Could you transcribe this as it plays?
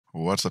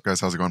What's up,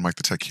 guys? How's it going?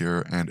 MikeTheTech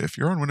here. And if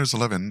you're on Windows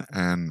 11,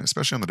 and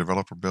especially on the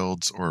developer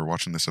builds or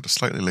watching this at a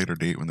slightly later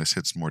date when this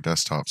hits more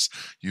desktops,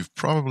 you've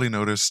probably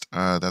noticed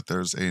that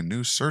there's a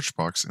new search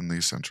box in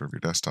the center of your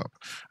desktop.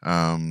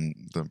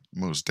 The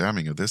most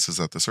damning of this is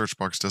that the search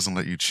box doesn't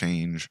let you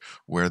change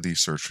where the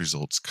search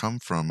results come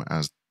from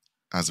as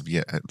of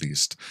yet, at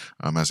least.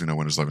 As you know,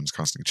 Windows 11 is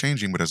constantly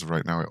changing, but as of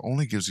right now, it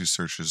only gives you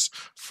searches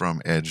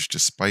from Edge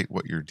despite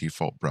what your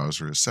default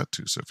browser is set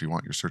to. So if you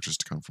want your searches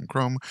to come from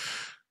Chrome,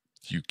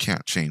 you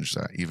can't change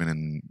that. Even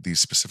in these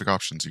specific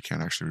options, you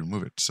can't actually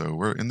remove it.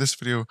 So in this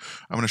video,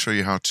 I'm going to show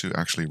you how to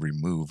actually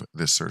remove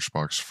this search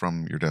box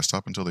from your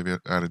desktop until they've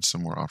added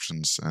some more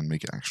options and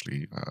make it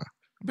actually a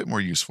bit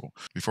more useful.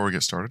 Before we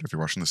get started, if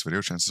you're watching this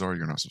video, chances are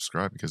you're not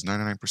subscribed, because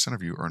 99%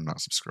 of you are not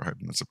subscribed,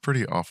 and that's a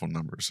pretty awful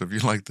number. So if you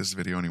like this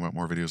video and you want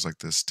more videos like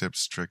this,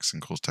 tips, tricks,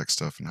 and cool tech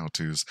stuff and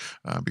how-tos,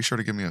 be sure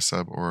to give me a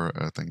sub or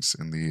thanks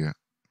in the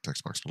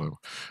text box below.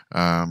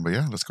 But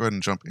yeah, let's go ahead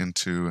and jump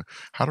into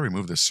how to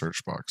remove this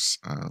search box.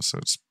 So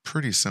it's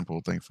pretty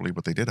simple, thankfully,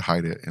 but they did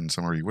hide it in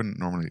somewhere you wouldn't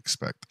normally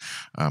expect.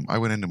 I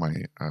went into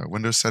my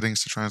Windows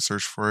settings to try and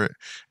search for it,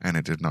 and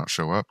it did not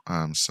show up.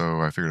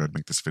 So I figured I'd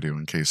make this video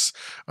in case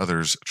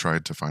others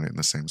tried to find it in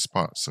the same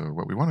spot. So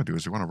what we want to do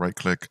is we want to right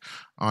click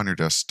on your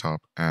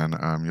desktop, and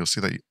you'll see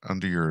that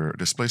under your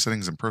display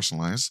settings and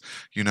personalize,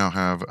 you now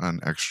have an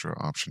extra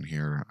option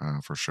here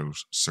for show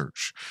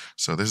search.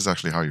 So this is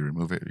actually how you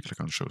remove it. You click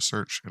on show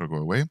search, it'll go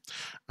away.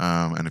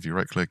 And if you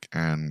right click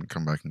and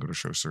come back and go to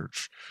show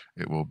search,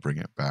 it will bring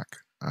it back.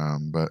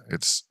 But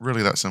it's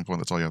really that simple,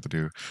 and that's all you have to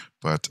do.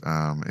 But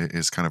it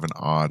is kind of an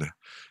odd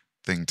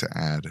thing to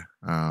add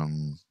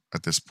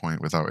at this point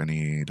without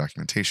any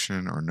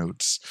documentation or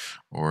notes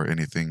or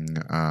anything,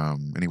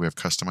 any way of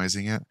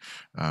customizing it.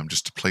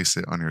 Just to place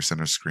it on your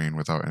center screen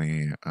without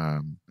any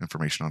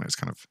information on it is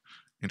kind of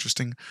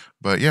interesting.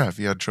 But yeah, if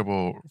you had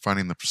trouble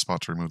finding the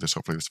spot to remove this,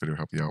 hopefully this video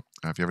helped you out.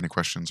 If you have any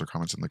questions or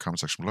comments in the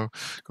comment section below,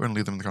 go ahead and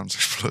leave them in the comment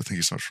section below. Thank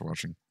you so much for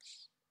watching.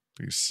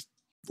 Peace.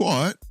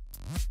 What?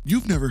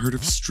 You've never heard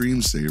of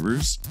Stream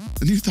Savers?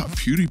 And you thought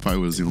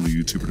PewDiePie was the only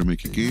YouTuber to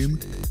make a game?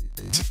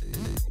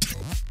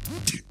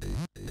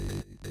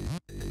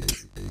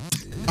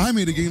 I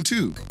made a game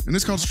too, and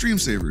it's called Stream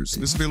Savers,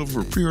 and it's available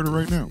for pre-order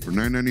right now for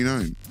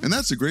 $9.99. And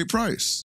that's a great price.